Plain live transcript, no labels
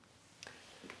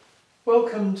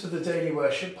Welcome to the Daily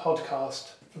Worship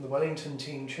podcast from the Wellington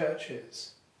Team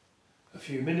Churches. A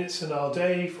few minutes in our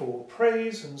day for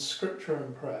praise and scripture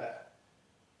and prayer.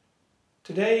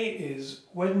 Today is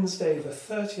Wednesday the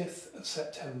 30th of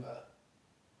September.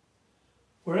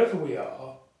 Wherever we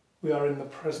are in the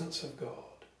presence of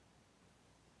God.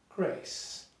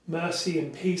 Grace, mercy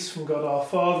and peace from God our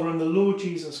Father and the Lord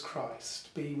Jesus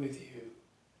Christ be with you.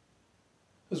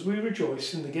 As we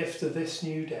rejoice in the gift of this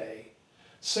new day,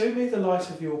 so may the light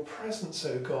of your presence,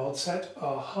 O God, set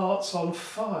our hearts on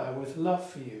fire with love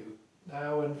for you,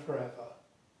 now and forever.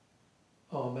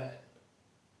 Amen.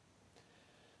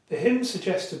 The hymn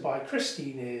suggested by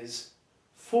Christine is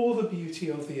For the Beauty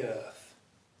of the Earth.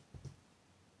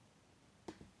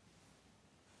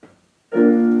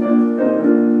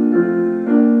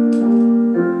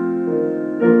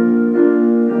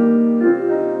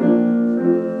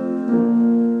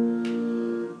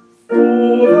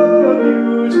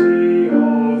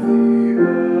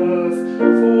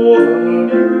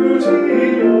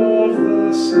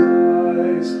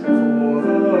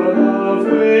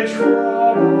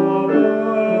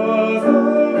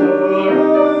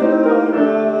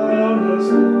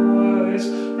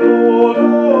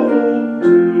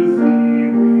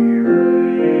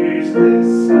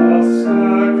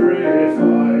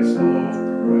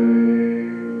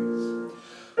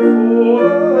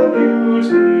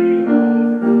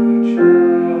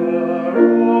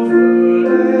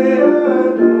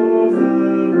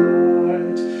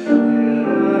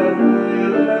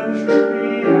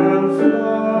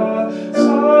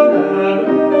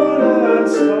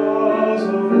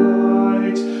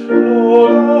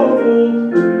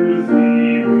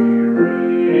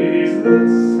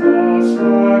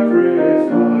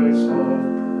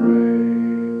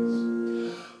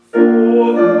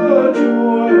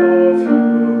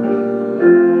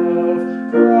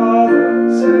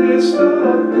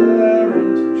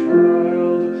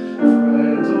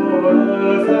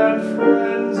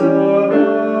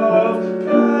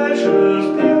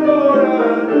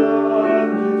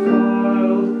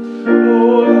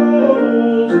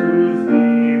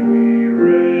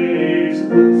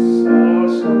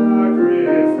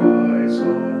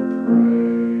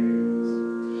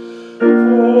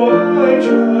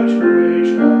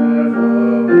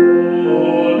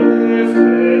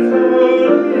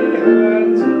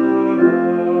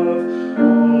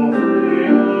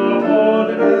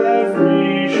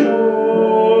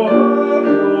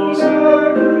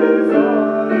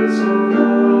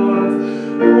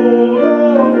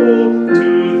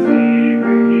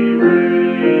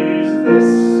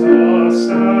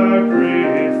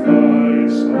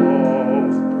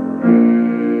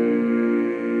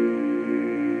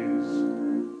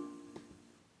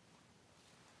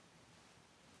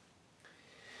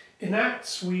 In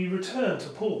Acts, we return to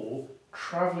Paul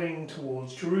travelling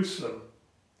towards Jerusalem.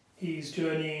 He's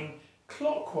journeying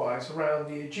clockwise around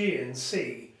the Aegean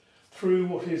Sea through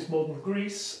what is modern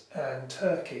Greece and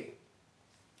Turkey.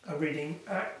 I'm reading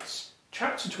Acts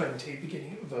chapter 20,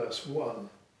 beginning at verse 1.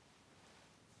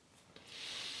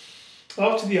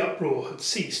 After the uproar had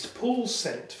ceased, Paul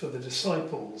sent for the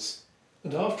disciples,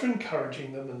 and after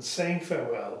encouraging them and saying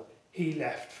farewell, he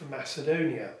left for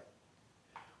Macedonia.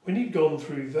 When he'd gone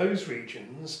through those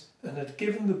regions and had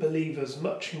given the believers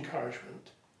much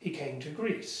encouragement, he came to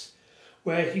Greece,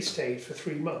 where he stayed for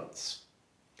 3 months.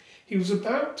 He was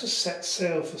about to set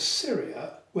sail for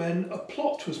Syria when a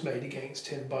plot was made against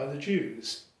him by the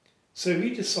Jews, so he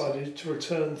decided to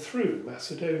return through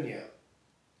Macedonia.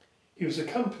 He was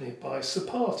accompanied by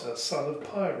Sopater, son of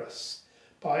Pyrrhus,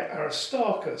 by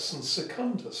Aristarchus and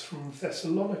Secundus from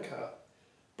Thessalonica,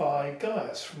 by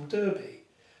Gaius from Derbe,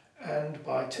 and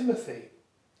by Timothy,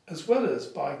 as well as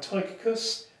by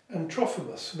Tychicus and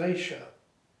Trophimus from Asia.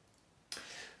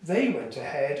 They went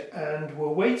ahead and were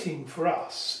waiting for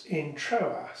us in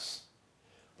Troas,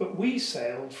 but we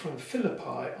sailed from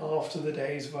Philippi after the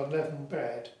days of unleavened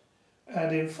bread,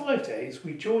 and in 5 days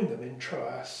we joined them in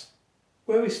Troas,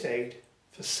 where we stayed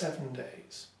for 7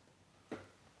 days.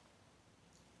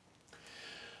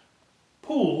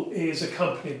 Paul is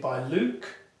accompanied by Luke,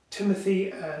 Timothy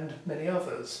and many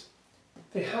others.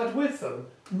 They had with them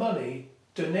money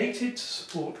donated to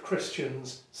support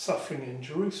Christians suffering in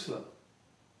Jerusalem.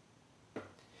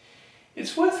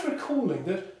 It's worth recalling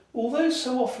that although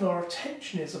so often our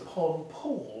attention is upon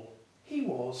Paul, he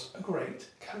was a great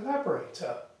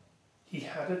collaborator. He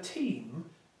had a team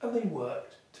and they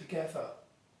worked together.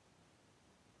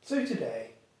 So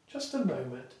today, just a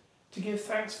moment to give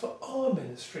thanks for our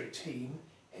ministry team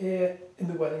here in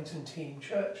the Wellington Team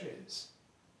Churches.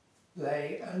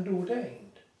 Lay and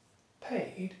ordained,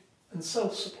 paid and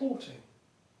self-supporting.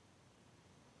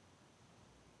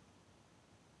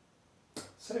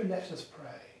 So let us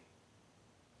pray.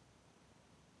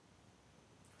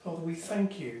 Father, we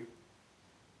thank you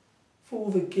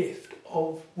for the gift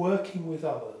of working with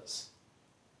others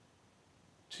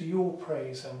to your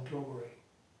praise and glory.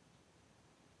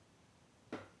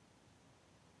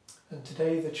 And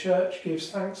today the Church gives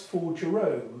thanks for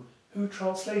Jerome, who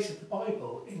translated the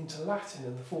Bible into Latin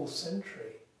in the 4th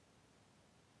century.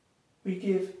 We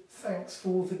give thanks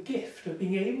for the gift of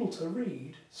being able to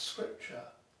read Scripture,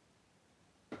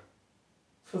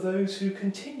 for those who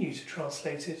continue to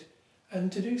translate it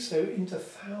and to do so into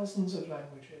thousands of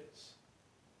languages.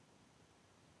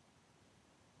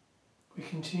 We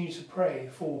continue to pray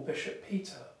for Bishop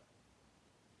Peter.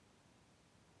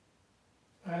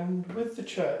 And with the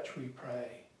Church we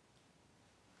pray,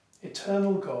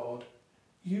 Eternal God,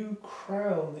 you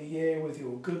crown the year with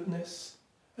your goodness,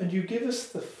 and you give us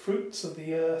the fruits of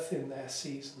the earth in their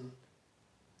season.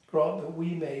 Grant that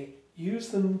we may use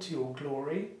them to your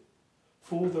glory,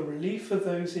 for the relief of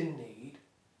those in need,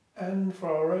 and for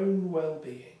our own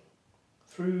well-being,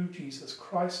 through Jesus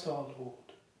Christ our Lord.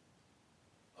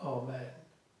 Amen.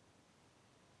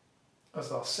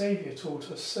 As our Saviour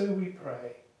taught us, so we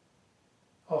pray.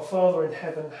 Our Father in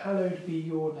heaven, hallowed be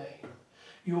your name.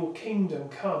 Your kingdom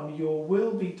come, your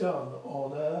will be done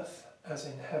on earth as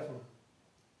in heaven.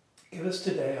 Give us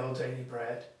today our daily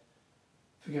bread.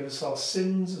 Forgive us our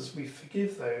sins as we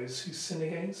forgive those who sin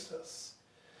against us.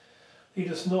 Lead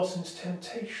us not into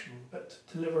temptation, but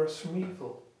deliver us from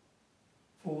evil.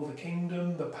 For the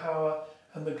kingdom, the power,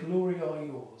 and the glory are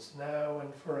yours, now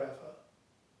and forever.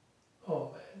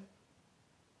 Amen.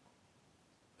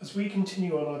 As we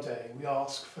continue on our day, we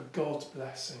ask for God's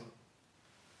blessing.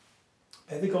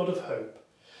 May the God of hope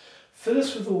fill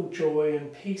us with all joy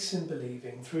and peace in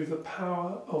believing through the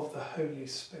power of the Holy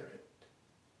Spirit.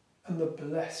 And the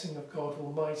blessing of God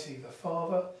Almighty, the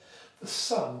Father, the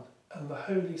Son, and the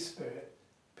Holy Spirit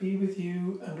be with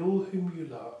you and all whom you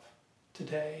love,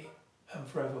 today and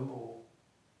forevermore.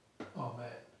 Amen.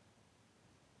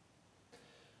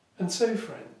 And so,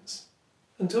 friends,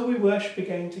 until we worship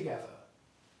again together,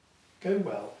 go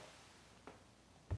well.